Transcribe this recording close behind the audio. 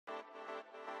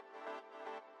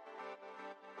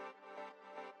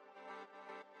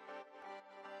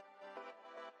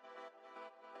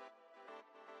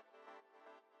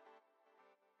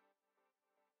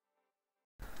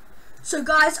So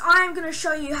guys, I am going to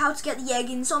show you how to get the egg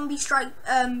in Zombie Strike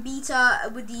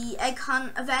Beta with the egg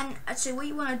hunt event. So what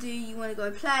you want to do, you want to go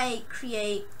play,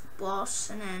 create, boss,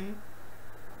 and then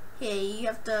here you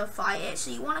have to fight it.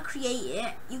 So you want to create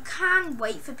it. You can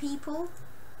wait for people,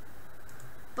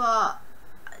 but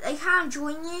they can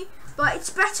join you, but it's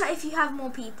better if you have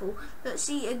more people. Let's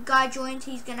see, a guy joined,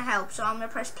 he's going to help. So I'm going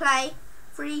to press play,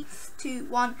 3, 2,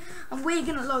 1, and we're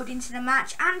going to load into the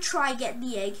match and try get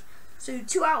the egg. So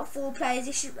 2 out of 4 players,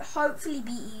 it should hopefully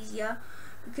be easier,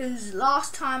 because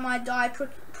last time I died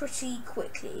pretty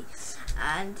quickly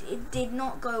and it did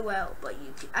not go well. But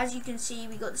as you can see,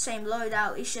 we got the same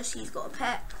loadout, it's just he's got a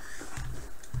pet.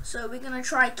 So we're going to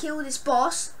try kill this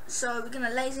boss. So we're going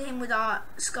to laser him with our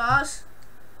scars.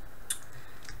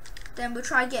 Then we'll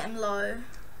try get him low.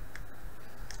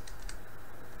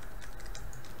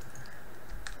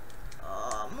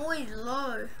 Oh, I'm always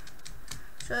low.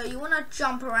 So you want to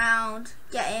jump around,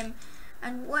 get him,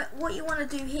 and what you want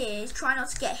to do here is try not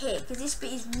to get hit, because this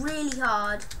bit is really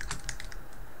hard.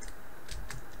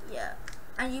 Yeah,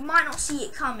 and you might not see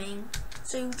it coming,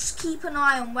 so just keep an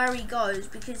eye on where he goes,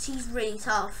 because he's really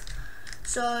tough.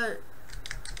 So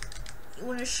you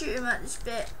want to shoot him at this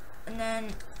bit, and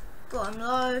then got him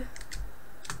low.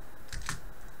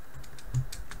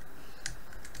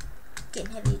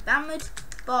 Getting heavily bammered,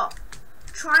 but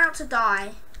try not to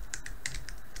die.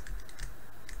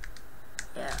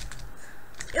 Yeah,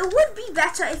 it would be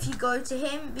better if you go to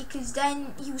him, because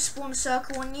then he will spawn a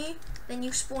circle on you, then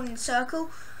you spawn in a circle.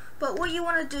 But what you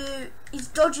want to do is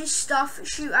dodge his stuff,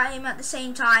 shoot at him at the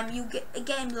same time. You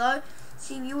get him low.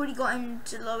 See, you already got him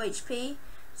to low HP,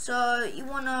 so you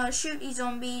want to shoot these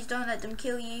zombies, don't let them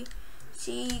kill you.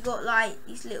 See, you got like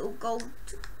these little gold,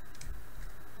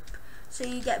 so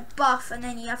you get buff, and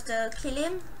then you have to kill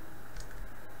him.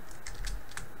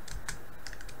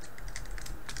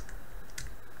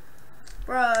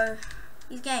 Bro,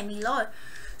 he's getting me low.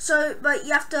 So, but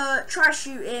you have to try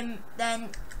shoot him.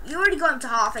 Then you already got him to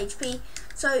half HP.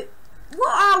 So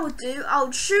what I would do, I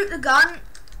would shoot the gun.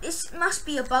 This must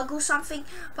be a bug or something,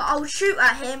 but I would shoot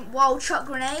at him while chuck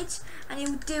grenades, and he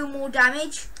would deal more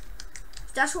damage.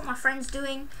 That's what my friend's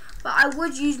doing. But I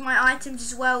would use my items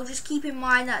as well. Just keep in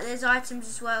mind that there's items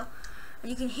as well, and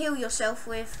you can heal yourself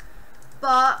with.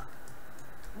 But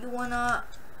you wanna,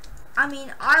 I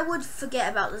mean, I would forget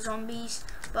about the zombies,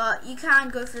 but you can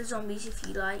go for the zombies if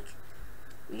you like.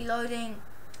 Reloading.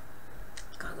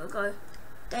 Go, go, go.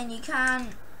 Then you can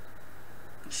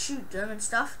shoot them and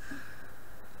stuff,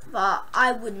 but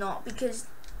I would not, because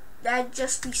they'd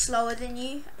just be slower than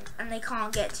you and they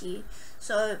can't get to you.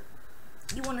 So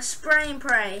you want to spray and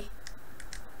pray.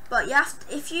 But you have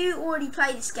to, if you already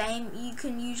play this game, you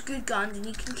can use good guns and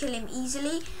you can kill him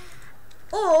easily.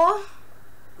 Or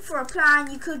for a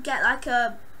plan, you could get like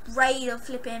a raid of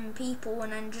flipping people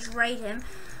and then just raid him.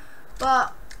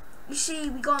 But you see,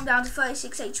 we got him down to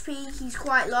 36 HP. He's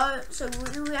quite low, so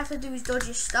all we have to do is dodge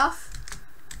his stuff.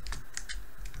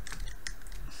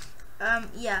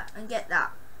 Yeah, and get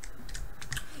that.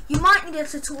 You might need a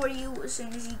tutorial as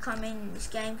soon as you come in this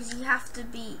game, because you have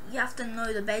to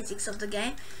know the basics of the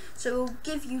game. So it will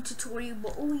give you tutorial,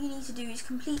 but all you need to do is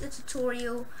complete the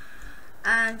tutorial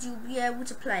and you'll be able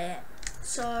to play it.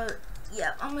 So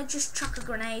yeah, I'm gonna just chuck a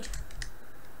grenade.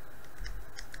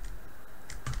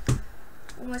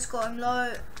 Almost got him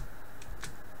low.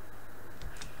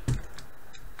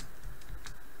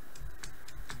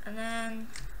 And then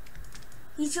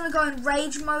he's gonna go in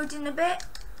rage mode in a bit.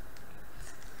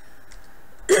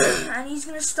 And he's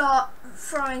gonna start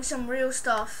throwing some real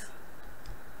stuff.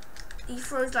 He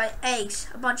throws like eggs,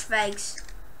 a bunch of eggs.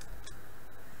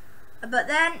 But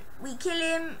then we kill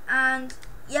him and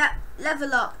yeah,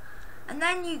 level up. And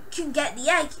then you can get the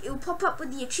egg. It will pop up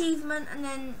with the achievement, and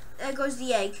then there goes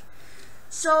the egg.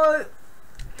 So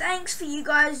thanks for you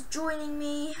guys joining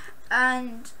me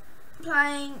and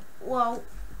playing. Well,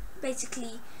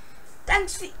 basically,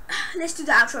 thanks for, let's do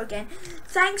the outro again.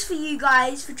 Thanks for you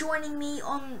guys for joining me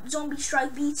on Zombie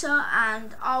Strike Beta,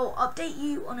 and I'll update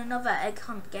you on another egg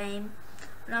hunt game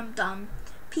when I'm done.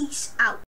 Peace out.